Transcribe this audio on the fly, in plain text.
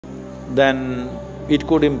then it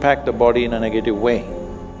could impact the body in a negative way.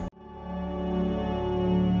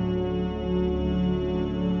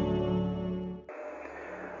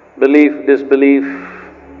 Belief, disbelief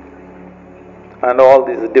and all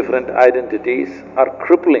these different identities are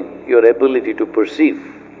crippling your ability to perceive.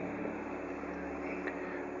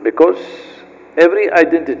 Because every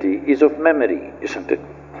identity is of memory, isn't it?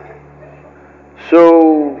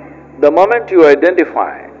 So, the moment you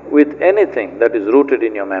identify with anything that is rooted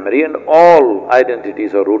in your memory, and all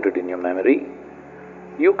identities are rooted in your memory,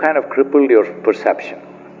 you kind of crippled your perception.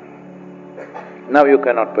 Now you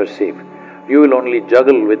cannot perceive. You will only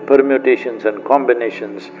juggle with permutations and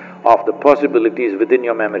combinations of the possibilities within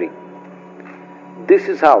your memory. This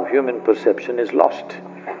is how human perception is lost,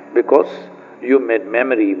 because you made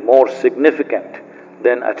memory more significant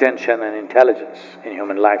than attention and intelligence in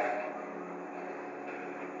human life.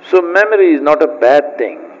 So memory is not a bad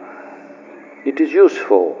thing, it is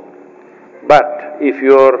useful. But if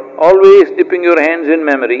you're always dipping your hands in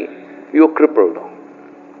memory, you're crippled.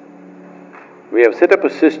 We have set up a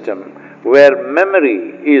system where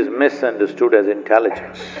memory is misunderstood as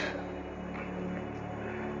intelligence.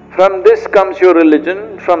 From this comes your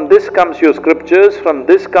religion, from this comes your scriptures, from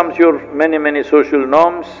this comes your many social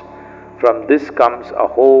norms, from this comes a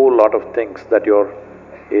whole lot of things that you're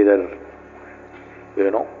either,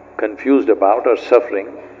 confused about or suffering.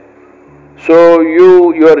 So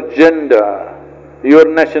your gender, your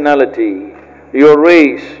nationality, your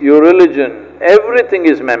race, your religion, everything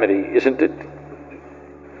is memory, isn't it?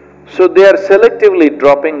 So they are selectively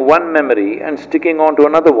dropping one memory and sticking on to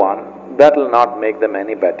another one, that will not make them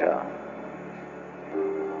any better.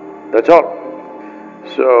 That's all.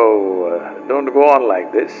 So, don't go on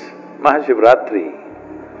like this.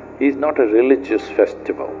 Mahashivratri is not a religious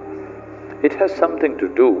festival. It has something to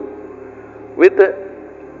do with the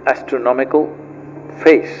astronomical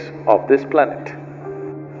phase of this planet.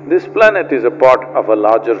 This planet is a part of a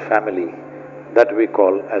larger family that we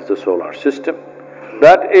call as the solar system.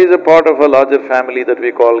 That is a part of a larger family that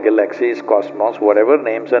we call galaxies, cosmos, whatever,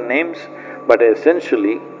 names are names, but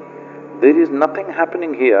essentially, there is nothing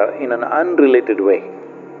happening here in an unrelated way.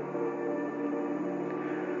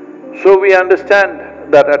 So we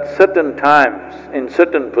understand that at certain times, in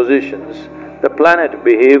certain positions, the planet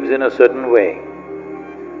behaves in a certain way,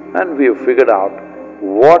 and we have figured out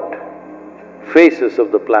what phases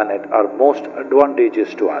of the planet are most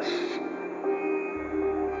advantageous to us.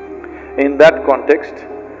 In that context,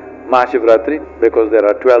 Mahashivratri, because there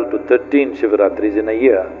are 12 to 13 Shivratris in a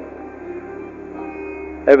year,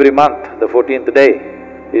 every month, the 14th day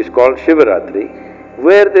is called Shivaratri.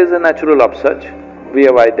 Where there is a natural upsurge, we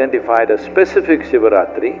have identified a specific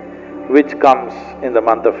Shivaratri which comes in the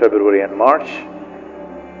month of February and March.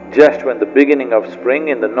 Just when the beginning of spring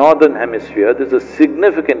in the northern hemisphere, there's a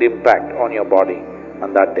significant impact on your body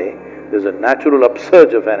on that day. There's a natural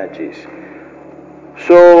upsurge of energies.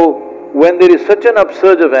 So, when there is such an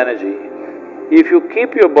upsurge of energy, if you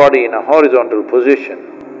keep your body in a horizontal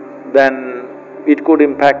position, then it could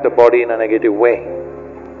impact the body in a negative way.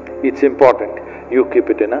 It's important you keep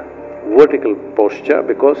it in a vertical posture,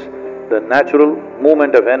 because the natural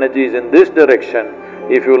movement of energy is in this direction.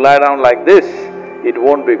 If you lie down like this, it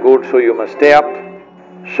won't be good, so you must stay up.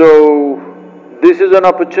 So, this is an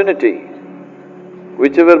opportunity,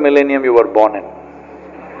 whichever millennium you were born in.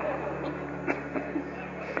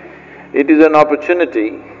 It is an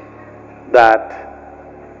opportunity that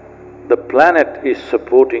the planet is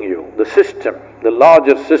supporting you, the system, the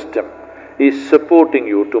larger system is supporting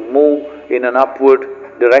you to move in an upward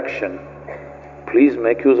direction. Please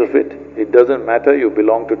make use of it. It doesn't matter you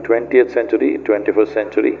belong to 20th century, 21st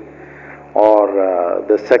century or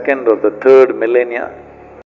the second or the third millennia,